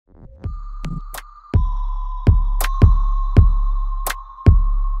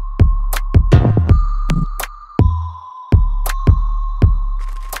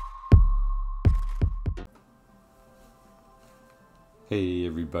Hey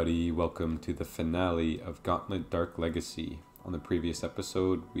everybody, welcome to the finale of Gauntlet Dark Legacy. On the previous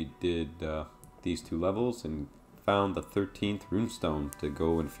episode we did these two levels and found the 13th runestone to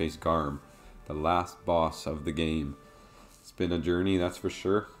go and face Garm, the last boss of the game. It's been a journey, that's for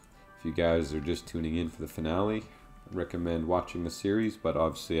sure. If you guys are just tuning in for the finale, I recommend watching the series, but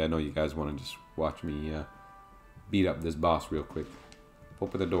obviously I know you guys want to just watch me beat up this boss real quick.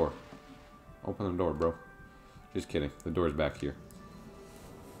 Open the door. Open the door, bro. Just kidding, the door's back here.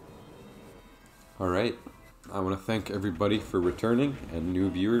 Alright, I want to thank everybody for returning, and new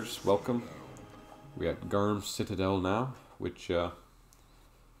viewers, welcome. We got Garm's Citadel now, which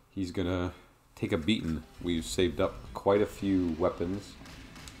he's gonna take a beating. We've saved up quite a few weapons.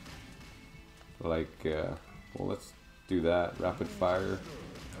 Like, well, let's do that. Rapid fire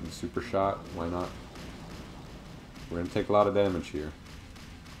and super shot, why not? We're gonna take a lot of damage here.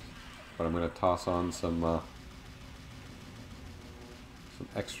 But I'm gonna toss on some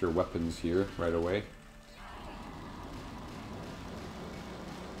extra weapons here right away.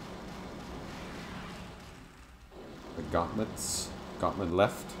 The gauntlets. Gauntlet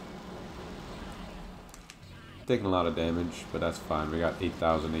left. Taking a lot of damage, but that's fine. We got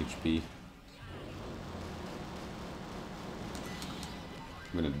 8,000 HP.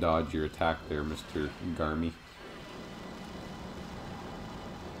 I'm gonna dodge your attack there, Mr. Garmy.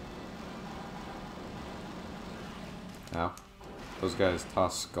 Ow. Those guys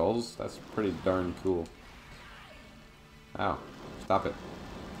toss skulls? That's pretty darn cool. Ow. Stop it.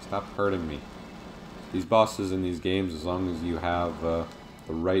 Stop hurting me. These bosses in these games, as long as you have the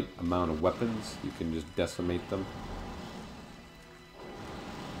right amount of weapons, you can just decimate them.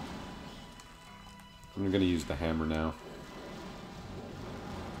 I'm going to use the hammer now.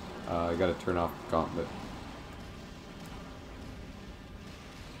 I got to turn off the gauntlet.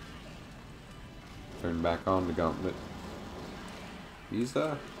 Turn back on the gauntlet. He's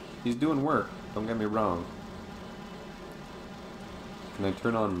doing work, don't get me wrong. Can I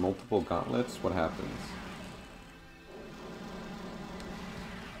turn on multiple gauntlets? What happens?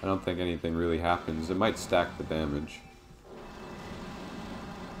 I don't think anything really happens. It might stack the damage.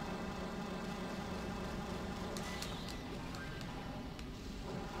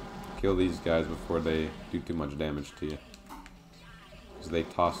 Kill these guys before they do too much damage to you. Because they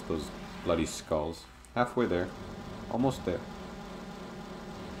toss those bloody skulls. Halfway there. Almost there.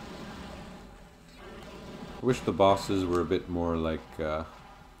 I wish the bosses were a bit more like, a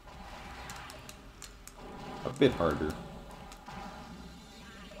bit harder.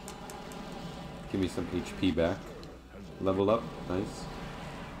 Give me some HP back. Level up, nice.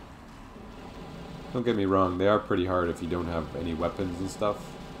 Don't get me wrong, they are pretty hard if you don't have any weapons and stuff.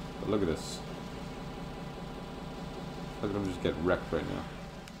 But look at this. Look at them just get wrecked right now.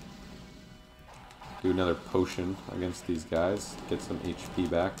 Do another potion against these guys. Get some HP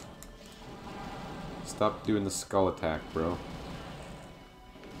back. Stop doing the skull attack, bro.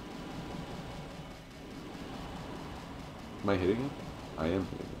 Am I hitting him? I am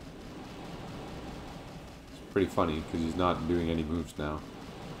hitting him. It's pretty funny because he's not doing any moves now.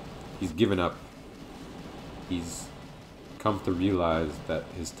 He's given up. He's come to realize that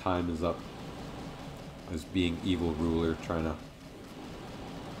his time is up as being evil ruler, trying to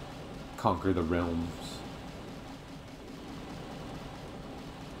conquer the realms.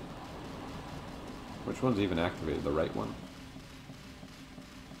 Which one's even activated? The right one?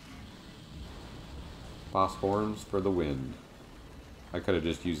 Boss horns for the win. I could have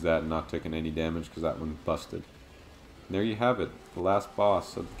just used that and not taken any damage because that one busted. And there you have it. The last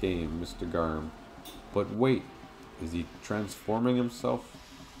boss of the game, Mr. Garm. But wait, is he transforming himself?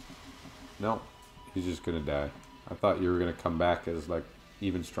 No, he's just gonna die. I thought you were gonna come back as like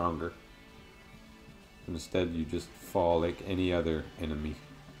even stronger. Instead you just fall like any other enemy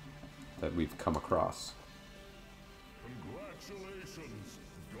that we've come across.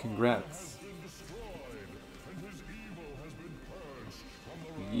 Congrats.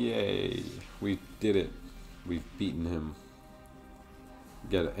 Yay, we did it. We've beaten him.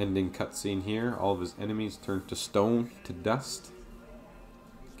 Get an ending cutscene here. All of his enemies turn to stone, to dust.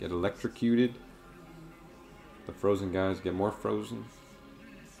 Get electrocuted. The frozen guys get more frozen.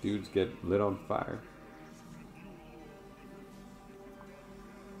 Dudes get lit on fire.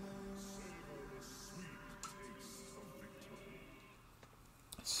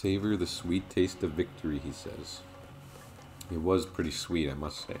 Savor the sweet taste of victory, he says. It was pretty sweet, I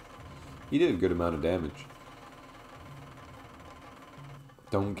must say. He did a good amount of damage.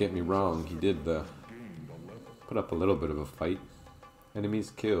 Don't get me wrong, he did put up a little bit of a fight.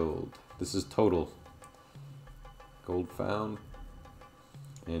 Enemies killed. This is total. Gold found.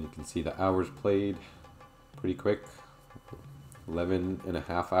 And you can see the hours played. Pretty quick.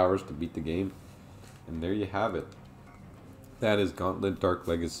 11.5 hours to beat the game. And there you have it. That is Gauntlet Dark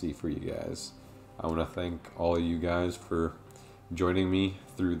Legacy for you guys. I want to thank all of you guys for joining me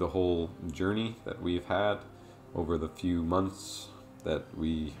through the whole journey that we've had over the few months that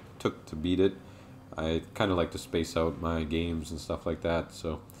we took to beat it. I kind of like to space out my games and stuff like that,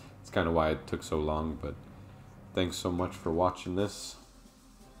 so it's kind of why it took so long. But thanks so much for watching this.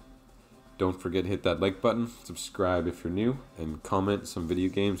 Don't forget to hit that like button, subscribe if you're new, and comment some video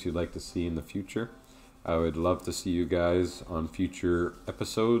games you'd like to see in the future. I would love to see you guys on future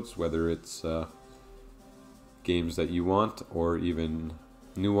episodes, whether it's games that you want or even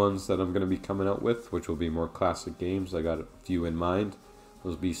new ones that I'm going to be coming out with, which will be more classic games. I got a few in mind.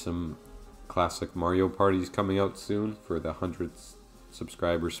 There'll be some classic Mario parties coming out soon for the 100th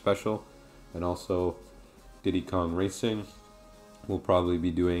subscriber special, and also Diddy Kong Racing. We'll probably be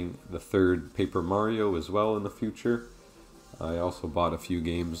doing the 3rd Paper Mario as well in the future. I also bought a few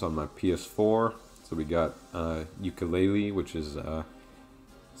games on my PS4. So we got Ukulele, which is a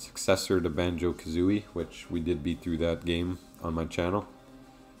successor to Banjo-Kazooie, which we did beat through that game on my channel.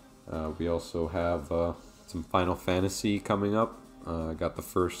 We also have some Final Fantasy coming up. I got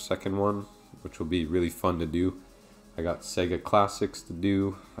the second one, which will be really fun to do. I got Sega Classics to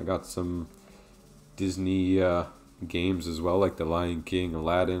do. I got some Disney games as well, like The Lion King,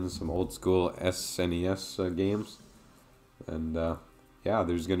 Aladdin, some old school SNES games. And yeah,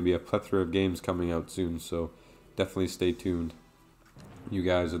 there's going to be a plethora of games coming out soon, so definitely stay tuned. You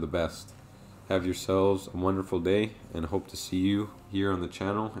guys are the best. Have yourselves a wonderful day, and hope to see you here on the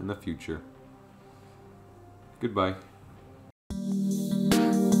channel in the future. Goodbye.